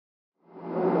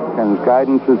seconds.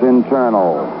 Guidance is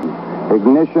internal.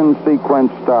 Ignition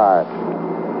sequence start.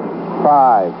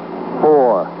 5,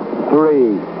 4,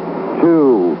 3,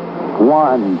 2,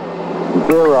 1,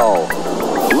 0.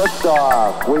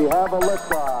 Liftoff. We have a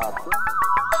liftoff.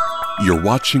 You're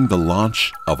watching the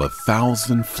launch of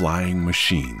 1,000 flying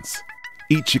machines,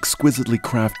 each exquisitely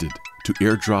crafted to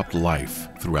airdrop life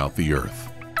throughout the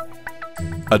Earth.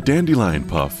 A dandelion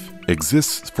puff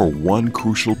exists for one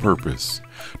crucial purpose: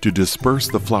 to disperse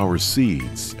the flower's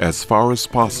seeds as far as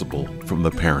possible from the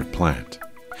parent plant.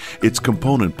 Its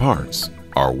component parts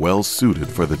are well suited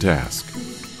for the task.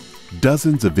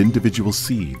 Dozens of individual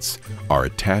seeds are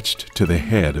attached to the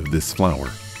head of this flower.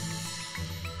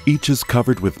 Each is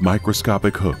covered with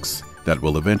microscopic hooks that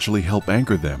will eventually help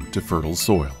anchor them to fertile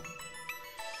soil.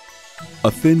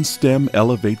 A thin stem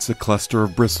elevates a cluster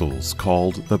of bristles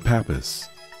called the pappus,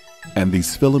 and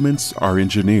these filaments are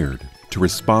engineered to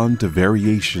respond to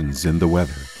variations in the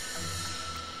weather.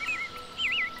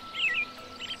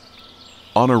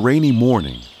 On a rainy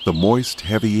morning, the moist,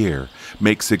 heavy air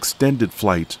makes extended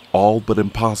flight all but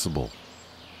impossible.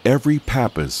 Every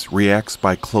pappus reacts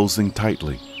by closing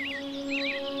tightly.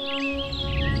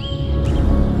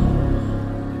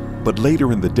 But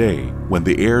later in the day, when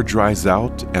the air dries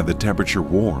out and the temperature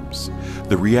warms,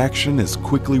 the reaction is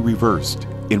quickly reversed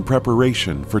in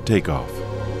preparation for takeoff.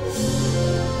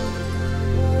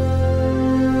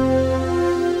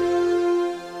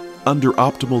 Under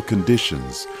optimal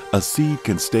conditions, a seed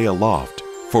can stay aloft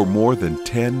for more than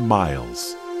 10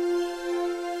 miles.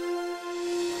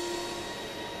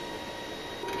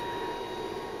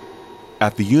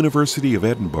 At the University of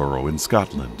Edinburgh in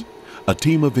Scotland, a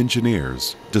team of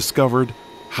engineers discovered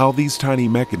how these tiny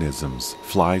mechanisms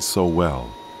fly so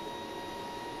well.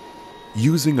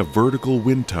 Using a vertical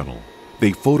wind tunnel,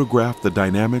 they photographed the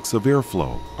dynamics of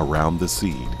airflow around the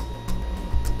seed.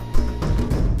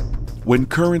 When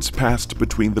currents passed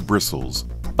between the bristles,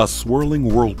 a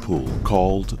swirling whirlpool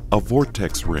called a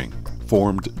vortex ring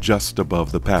formed just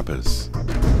above the pappus.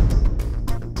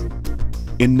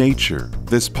 In nature,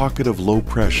 this pocket of low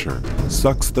pressure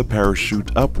sucks the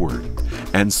parachute upward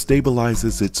and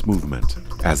stabilizes its movement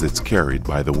as it's carried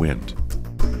by the wind.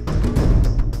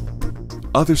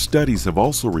 Other studies have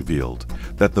also revealed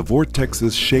that the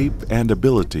vortex's shape and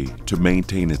ability to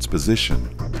maintain its position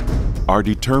are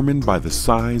determined by the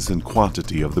size and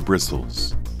quantity of the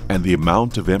bristles and the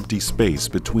amount of empty space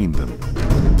between them.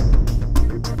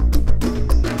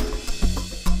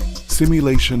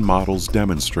 Simulation models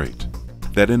demonstrate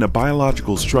that in a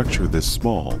biological structure this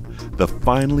small, the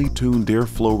finely tuned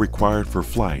airflow required for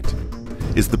flight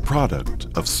is the product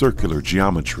of circular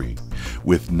geometry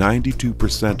with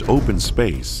 92% open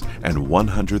space and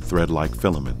 100 thread-like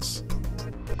filaments.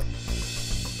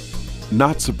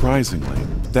 Not surprisingly,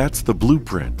 that's the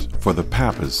blueprint for the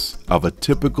pappus of a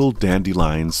typical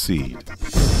dandelion seed.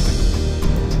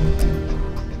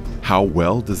 How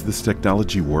well does this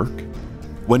technology work?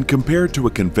 When compared to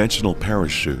a conventional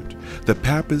parachute, the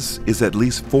pappus is at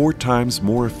least 4 times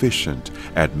more efficient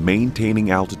at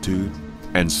maintaining altitude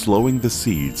and slowing the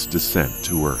seed's descent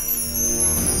to Earth.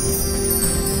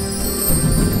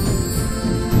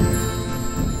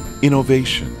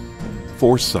 Innovation,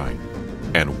 foresight,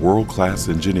 and world-class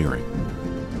engineering,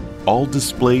 all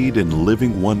displayed in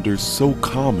living wonders so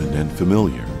common and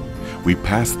familiar, we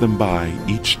pass them by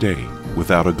each day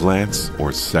without a glance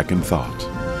or second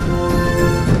thought.